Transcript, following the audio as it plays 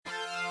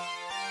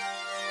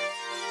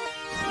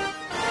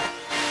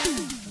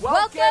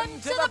Welcome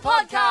to the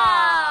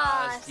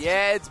podcast!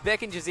 Yeah, it's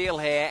Beck and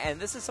Jazeel here, and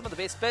this is some of the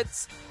best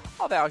bits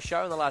of our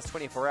show in the last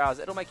 24 hours.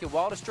 It'll make your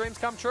wildest dreams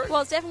come true. Well,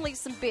 it's definitely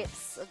some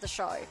bits of the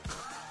show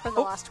from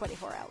the last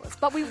 24 hours,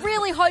 but we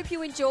really hope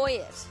you enjoy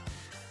it.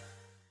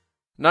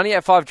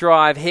 98.5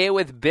 Drive here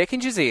with Beck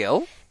and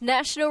Jazeel.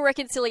 National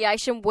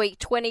Reconciliation Week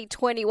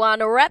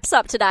 2021 wraps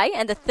up today,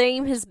 and the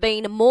theme has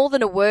been more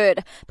than a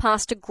word.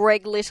 Pastor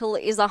Greg Little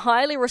is a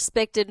highly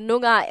respected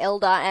Noongar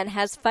elder and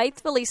has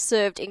faithfully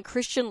served in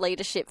Christian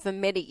leadership for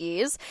many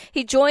years.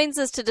 He joins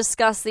us to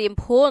discuss the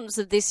importance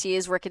of this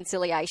year's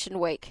Reconciliation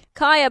Week.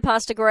 Kaya,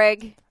 Pastor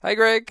Greg. Hey,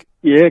 Greg.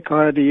 Yeah,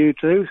 Kaya to you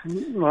too.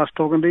 Nice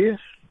talking to you.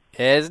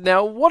 Yes.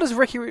 Now, what does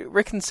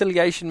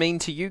reconciliation mean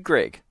to you,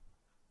 Greg?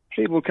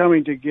 People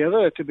coming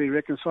together to be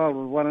reconciled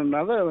with one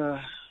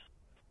another.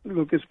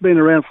 Look, it's been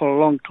around for a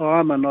long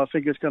time, and I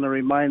think it's going to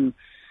remain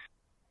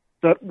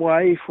that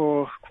way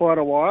for quite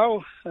a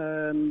while.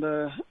 And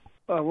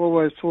I've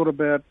always thought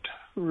about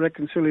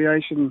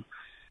reconciliation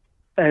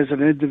as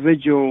an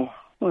individual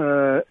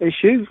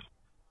issue.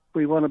 If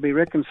we want to be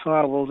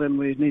reconcilable, then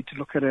we need to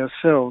look at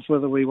ourselves,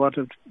 whether we want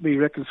to be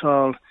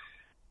reconciled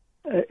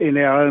in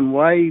our own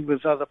way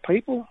with other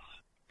people.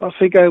 I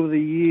think over the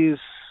years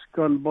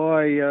gone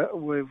by,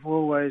 we've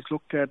always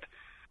looked at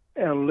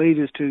our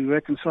leaders to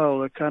reconcile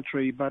the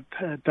country, but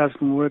it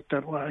doesn't work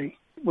that way.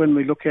 When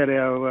we look at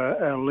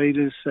our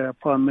leaders, our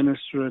Prime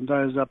Minister and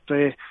those up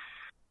there,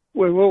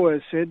 we've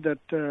always said that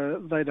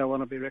they don't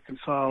want to be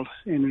reconciled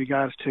in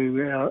regards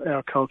to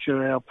our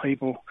culture, our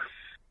people,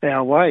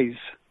 our ways.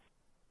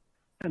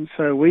 And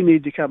so we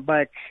need to come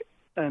back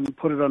and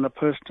put it on a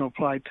personal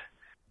plate.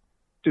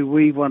 Do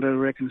we want to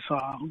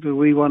reconcile? Do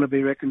we want to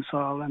be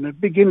reconciled? And it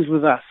begins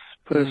with us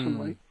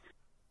personally.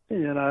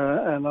 You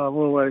know, and I've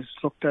always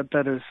looked at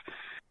that as,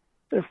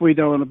 if we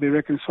don't want to be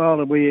reconciled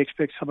and we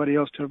expect somebody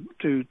else to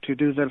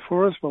do that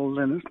for us, well,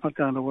 then it's not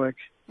going to work.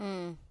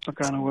 It's not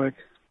going to work.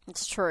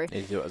 It's true.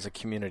 You do it as a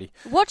community.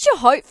 What's your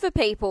hope for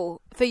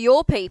people, for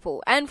your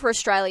people, and for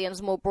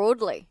Australians more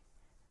broadly?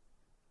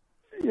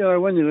 You know,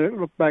 when you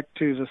look back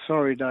to the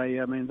Sorry Day,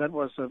 I mean, that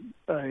was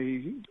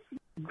a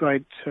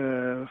great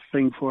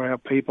thing for our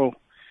people.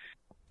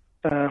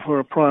 For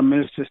a Prime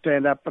Minister to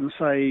stand up and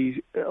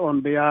say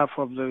on behalf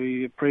of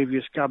the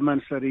previous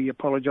governments that he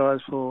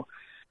apologised for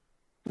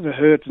the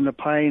hurt and the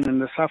pain and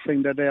the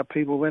suffering that our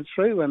people went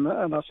through, and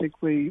I think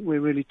we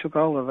really took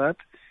hold of that.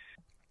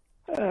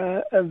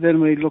 And then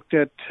we looked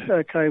at,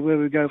 okay, where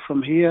we go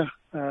from here.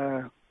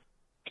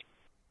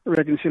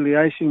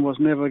 Reconciliation was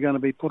never going to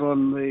be put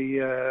on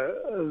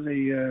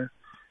the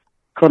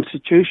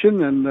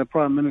Constitution, and the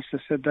Prime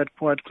Minister said that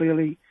quite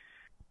clearly.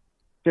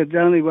 That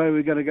the only way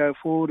we're going to go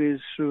forward is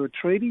through a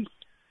treaty,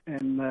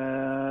 and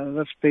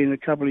that's been a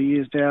couple of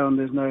years down.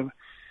 There's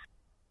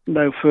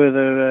no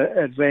further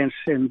advance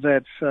in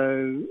that.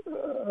 So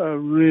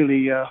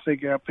really, I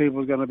think our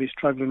people are going to be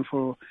struggling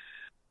for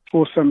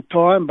some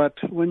time. But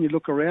when you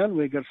look around,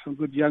 we've got some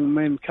good young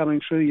men coming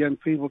through, young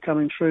people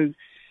coming through.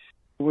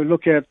 We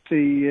look at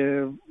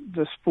the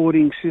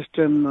sporting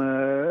system,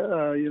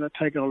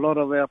 taking a lot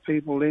of our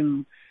people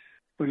in.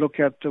 We look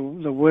at the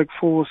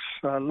workforce.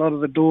 A lot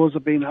of the doors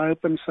have been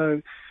opened,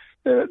 so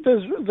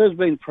there's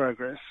been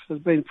progress.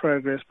 There's been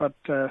progress, but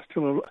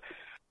still,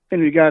 in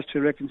regards to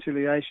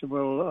reconciliation,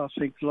 well, I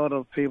think a lot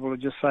of people are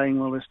just saying,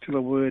 well, there's still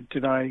a word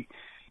today,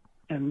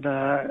 and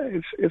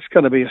it's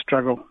going to be a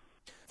struggle.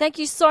 Thank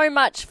you so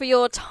much for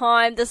your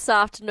time this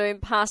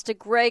afternoon, Pastor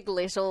Greg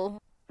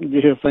Little.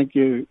 Yeah, thank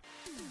you.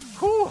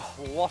 Whew,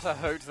 what a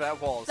hoot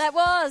that was. That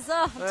was.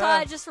 Oh, I'm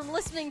tired just from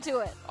listening to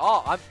it.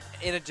 Oh, I'm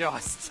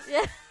energised.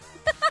 Yeah.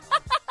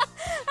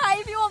 Hey,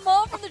 if you want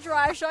more from The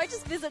Drive Show,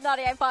 just visit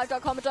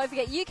 985.com, and don't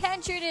forget you can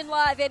tune in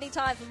live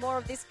anytime for more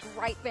of this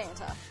great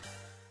banter.